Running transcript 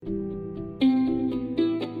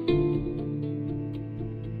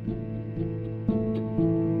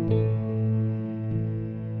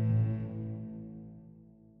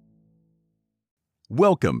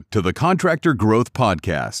Welcome to the Contractor Growth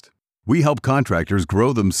Podcast. We help contractors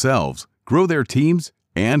grow themselves, grow their teams,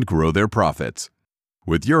 and grow their profits.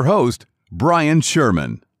 With your host, Brian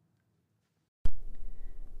Sherman. All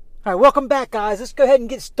right, welcome back, guys. Let's go ahead and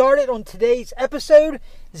get started on today's episode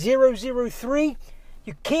 003.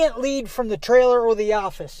 You can't lead from the trailer or the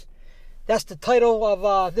office. That's the title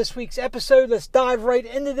of this week's episode. Let's dive right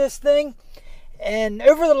into this thing. And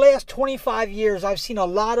over the last 25 years, I've seen a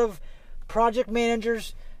lot of project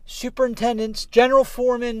managers, superintendents, general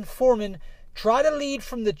foremen, try to lead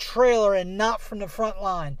from the trailer and not from the front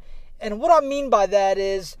line. And what I mean by that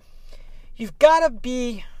is you've got to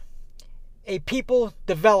be a people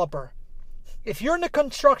developer. If you're in the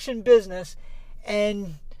construction business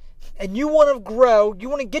and you want to grow, you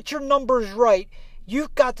want to get your numbers right,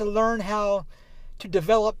 you've got to learn how to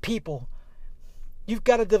develop people. You've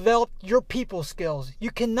got to develop your people skills.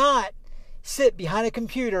 You cannot sit behind a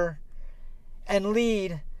computer and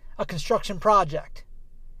lead a construction project.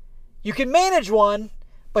 You can manage one,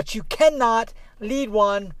 but you cannot lead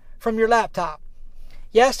one from your laptop.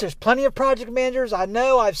 Yes, there's plenty of project managers. I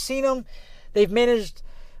know, I've seen them. They've managed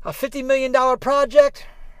a $50 million project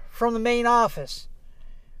from the main office.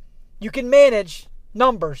 You can manage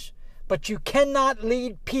numbers, but you cannot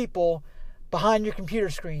lead people behind your computer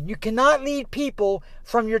screen. You cannot lead people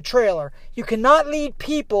from your trailer. You cannot lead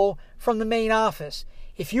people from the main office.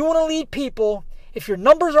 If you want to lead people, if your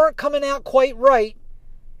numbers aren't coming out quite right,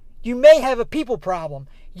 you may have a people problem.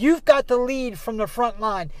 You've got to lead from the front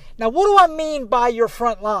line. Now, what do I mean by your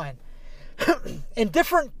front line? In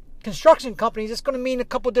different construction companies, it's going to mean a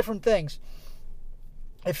couple different things.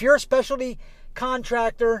 If you're a specialty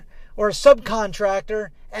contractor or a subcontractor,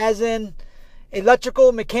 as in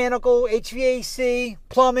electrical, mechanical, HVAC,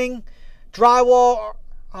 plumbing, drywall,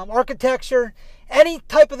 architecture, any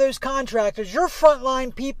type of those contractors, your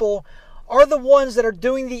frontline people are the ones that are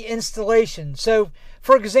doing the installation. So,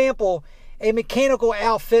 for example, a mechanical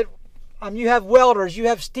outfit, you have welders, you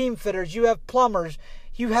have steam fitters, you have plumbers,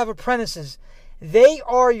 you have apprentices. They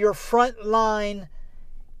are your frontline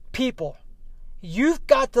people. You've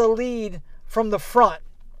got to lead from the front.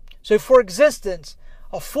 So, for instance,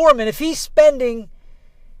 a foreman, if he's spending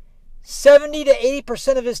 70 to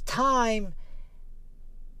 80% of his time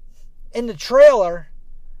in the trailer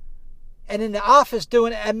and in the office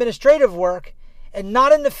doing administrative work and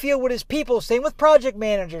not in the field with his people, same with project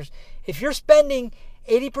managers. If you're spending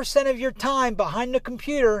 80% of your time behind the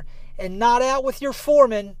computer and not out with your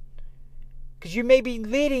foreman, because you may be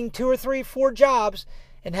leading 2 or 3, 4 jobs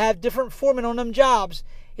and have different foremen on them jobs,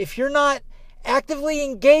 if you're not actively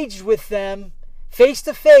engaged with them face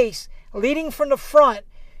to face, leading from the front,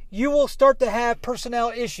 you will start to have personnel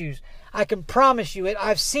issues. I can promise you it.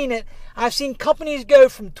 I've seen it. I've seen companies go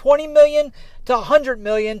from 20 million to 100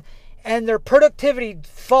 million and their productivity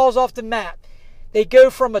falls off the map. They go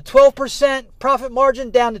from a 12% profit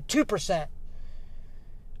margin down to 2%.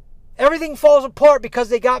 Everything falls apart because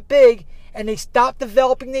they got big and they stopped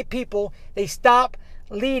developing their people. They stopped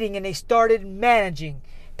leading and they started managing.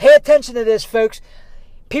 Pay attention to this, folks.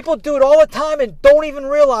 People do it all the time and don't even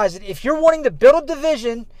realize it. If you're wanting to build a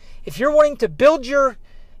division, if you're wanting to build your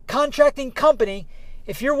contracting company,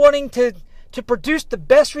 if you're wanting to produce the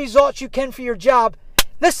best results you can for your job,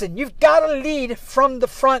 listen, you've got to lead from the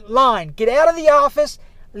front line. Get out of the office,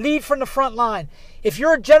 lead from the front line. If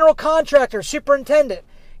you're a general contractor, superintendent,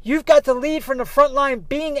 you've got to lead from the front line,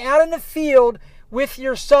 being out in the field with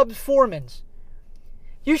your sub-foremans.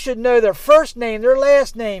 You should know their first name, their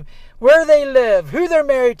last name, where they live, who they're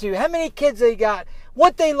married to, how many kids they got,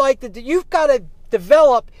 what they like to do. You've got to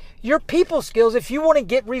develop your people skills if you want to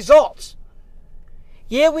get results.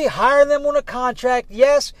 Yeah, we hire them on a contract.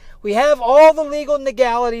 Yes, we have all the legal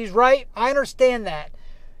legalities, right? I understand that.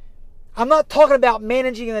 I'm not talking about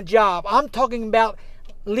managing a job. I'm talking about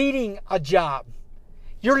leading a job.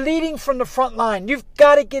 You're leading from the front line. You've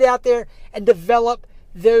got to get out there and develop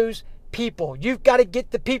those people. You've got to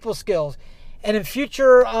get the people skills. And in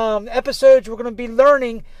future episodes, we're going to be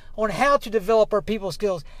learning on how to develop our people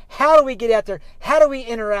skills. How do we get out there? How do we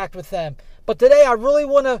interact with them? But today, I really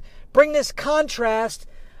want to bring this contrast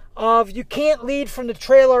of you can't lead from the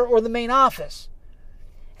trailer or the main office.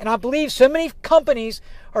 And I believe so many companies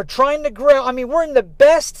are trying to grow. I mean, we're in the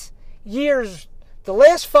best years. The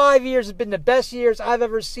last 5 years have been the best years I've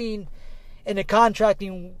ever seen in the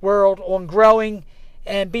contracting world on growing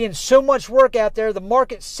and being so much work out there. The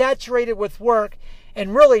market's saturated with work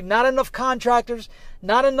and really not enough contractors,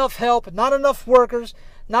 not enough help, not enough workers,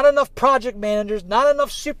 not enough project managers, not enough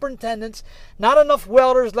superintendents, not enough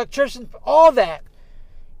welders, electricians, all that.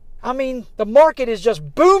 I mean, the market is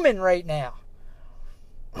just booming right now.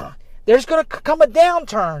 There's going to come a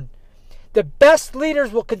downturn. The best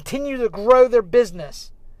leaders will continue to grow their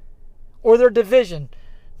business or their division.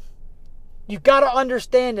 You've got to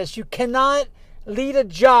understand this. You cannot lead a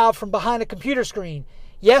job from behind a computer screen.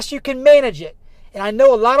 Yes, you can manage it. And I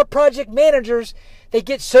know a lot of project managers, they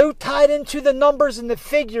get so tied into the numbers and the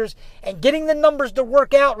figures and getting the numbers to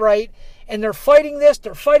work out right, and they're fighting this,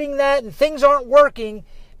 they're fighting that, and things aren't working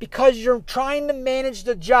because you're trying to manage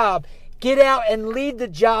the job. Get out and lead the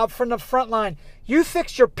job from the front line. You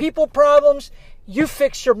fix your people problems, you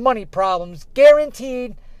fix your money problems.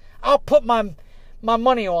 Guaranteed. I'll put my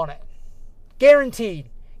money on it. Guaranteed.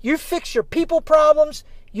 You fix your people problems,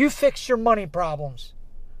 you fix your money problems.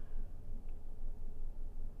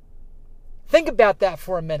 Think about that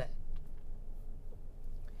for a minute.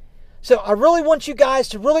 So I really want you guys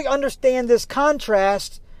to really understand this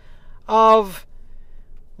contrast of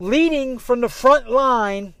leading from the front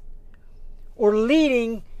line or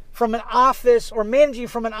leading from an office or managing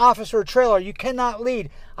from an office or a trailer. You cannot lead.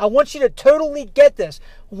 I want you to totally get this.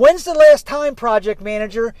 When's the last time, project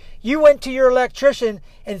manager, you went to your electrician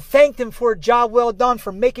and thanked him for a job well done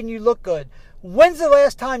for making you look good? When's the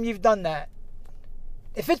last time you've done that?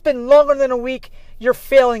 If it's been longer than a week, you're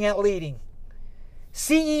failing at leading.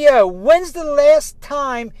 CEO, when's the last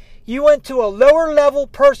time you went to a lower level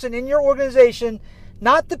person in your organization,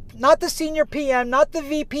 not the senior PM, not the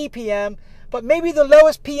VP PM, but maybe the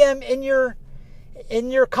lowest PM in your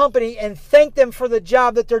company, and thank them for the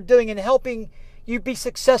job that they're doing and helping you be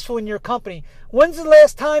successful in your company? When's the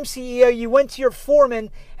last time, CEO, you went to your foreman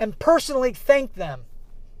and personally thanked them?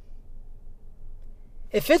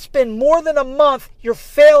 If it's been more than a month, you're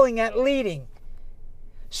failing at leading.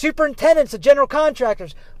 Superintendents of general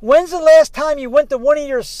contractors, when's the last time you went to one of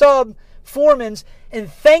your sub-foremans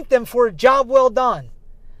and thanked them for a job well done?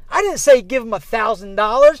 I didn't say give them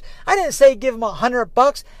 $1,000. I didn't say give them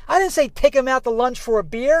 $100. I didn't say take them out to lunch for a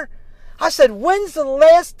beer. I said, when's the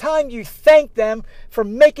last time you thanked them for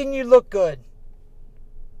making you look good?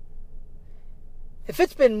 If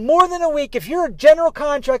it's been more than a week, if you're a general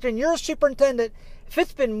contractor and you're a superintendent, if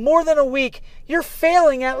it's been more than a week, you're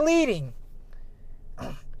failing at leading.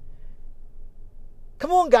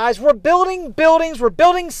 Come on, guys. We're building buildings. We're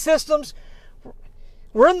building systems.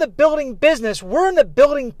 We're in the building business. We're in the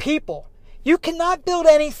building people. You cannot build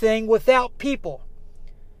anything without people.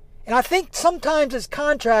 And I think sometimes as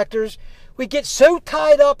contractors, we get so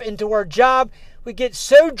tied up into our job. We get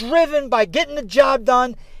so driven by getting the job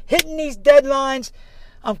done, hitting these deadlines.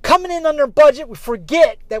 I'm coming in under budget. We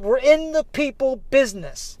forget that we're in the people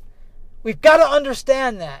business. We've got to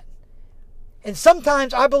understand that. And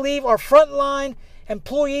sometimes I believe our frontline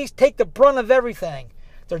employees take the brunt of everything.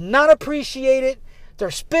 They're not appreciated.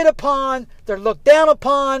 They're spit upon. They're looked down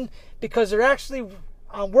upon because they're actually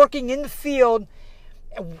working in the field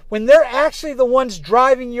when they're actually the ones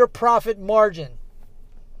driving your profit margin.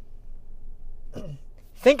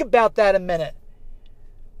 Think about that a minute.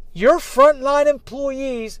 Your frontline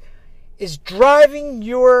employees is driving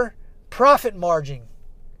your profit margin.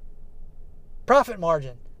 Profit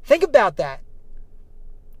margin. Think about that.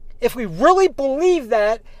 If we really believe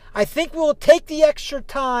that, I think we'll take the extra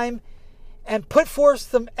time and put forth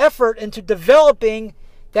some effort into developing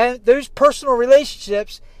those personal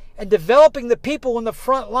relationships and developing the people in the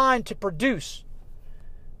front line to produce.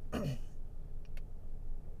 In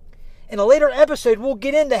a later episode, we'll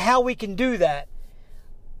get into how we can do that.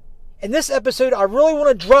 In this episode, I really want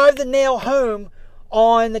to drive the nail home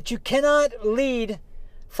on that you cannot lead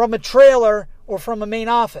from a trailer or from a main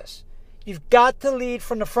office. You've got to lead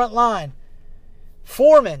from the front line.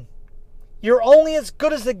 Foreman, you're only as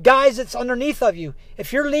good as the guys that's underneath of you.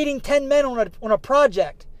 If you're leading 10 men on a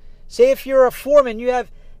project, say if you're a foreman, you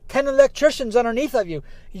have 10 electricians underneath of you,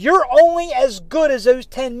 you're only as good as those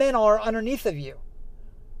 10 men are underneath of you.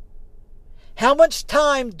 How much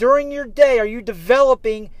time during your day are you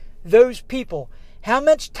developing those people? How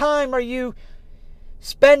much time are you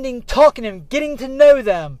spending talking to them, getting to know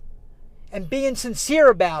them, and being sincere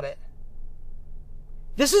about it?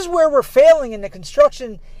 This is where we're failing in the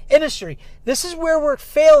construction industry. This is where we're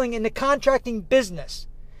failing in the contracting business.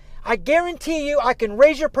 I guarantee you I can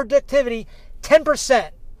raise your productivity 10%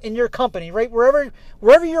 in your company, right?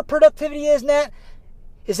 Wherever your productivity is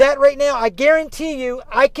at right now, I guarantee you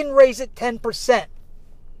I can raise it 10%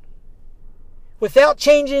 without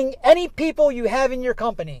changing any people you have in your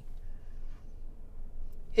company.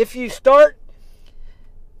 If you start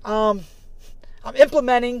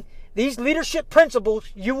implementing these leadership principles,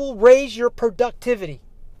 you will raise your productivity.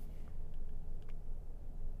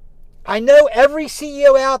 I know every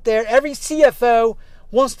CEO out there, every CFO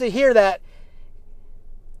wants to hear that.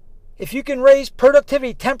 if you can raise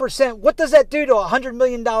productivity 10%, what does that do to a $100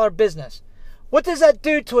 million business? What does that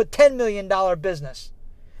do to a $10 million business?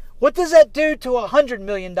 What does that do to a $100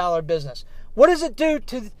 million business? What does it do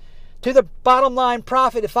to the bottom line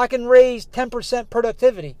profit if I can raise 10%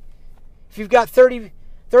 productivity? If you've got 30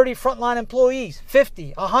 frontline employees,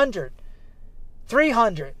 50, 100,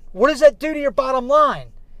 300, what does that do to your bottom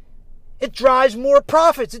line? It drives more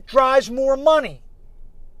profits. It drives more money.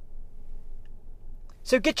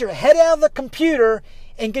 So get your head out of the computer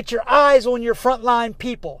and get your eyes on your frontline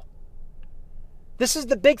people. This is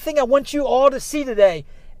the big thing I want you all to see today.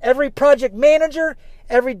 Every project manager,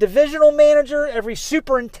 every divisional manager, every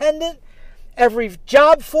superintendent, every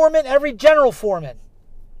job foreman, every general foreman.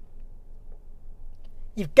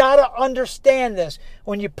 You've got to understand this.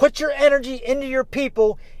 When you put your energy into your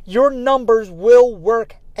people, your numbers will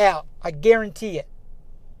work out. I guarantee it.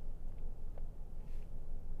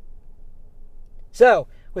 So,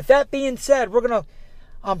 with that being said, we're going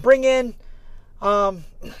to bring in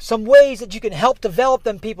some ways that you can help develop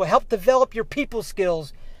them people, help develop your people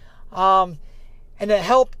skills, and to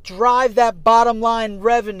help drive that bottom line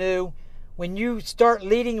revenue when you start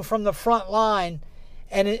leading from the front line.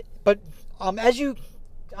 But as you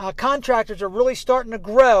contractors are really starting to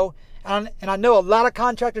grow, and I know a lot of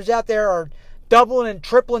contractors out there are doubling and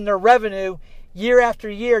tripling their revenue year after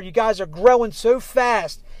year. You guys are growing so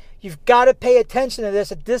fast. You've got to pay attention to this,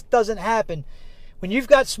 that this doesn't happen. When you've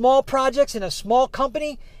got small projects in a small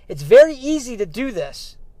company, it's very easy to do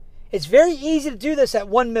this. It's very easy to do this at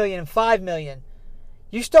 1 million and 5 million.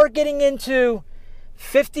 You start getting into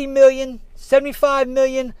 50 million, 75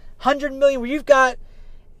 million, 100 million, where you've got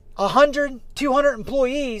 100, 200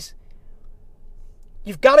 employees.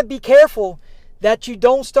 You've got to be careful that you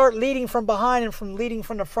don't start leading from behind and from leading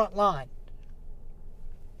from the front line.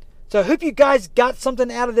 So I hope you guys got something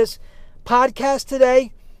out of this podcast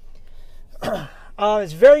today.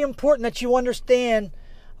 It's very important that you understand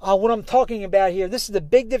what I'm talking about here. This is a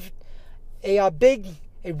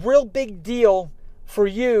real big deal for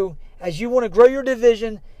you as you want to grow your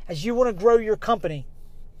division, as you want to grow your company.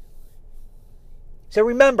 So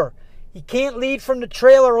remember, you can't lead from the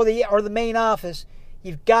trailer or the main office.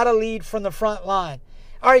 You've got to lead from the front line.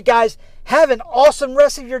 All right, guys, have an awesome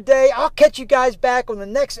rest of your day. I'll catch you guys back on the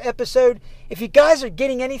next episode. If you guys are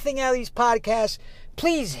getting anything out of these podcasts,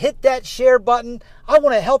 please hit that share button. I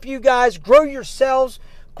want to help you guys grow yourselves,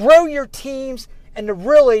 grow your teams, and to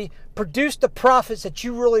really produce the profits that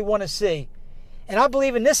you really want to see. And I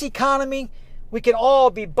believe in this economy, we can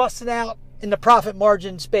all be busting out in the profit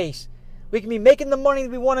margin space. We can be making the money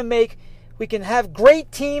we want to make. We can have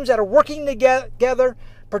great teams that are working together,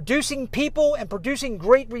 producing people and producing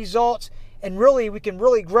great results, and really we can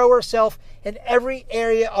really grow ourselves in every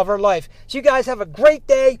area of our life. So you guys have a great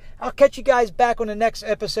day. I'll catch you guys back on the next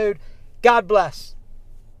episode. God bless.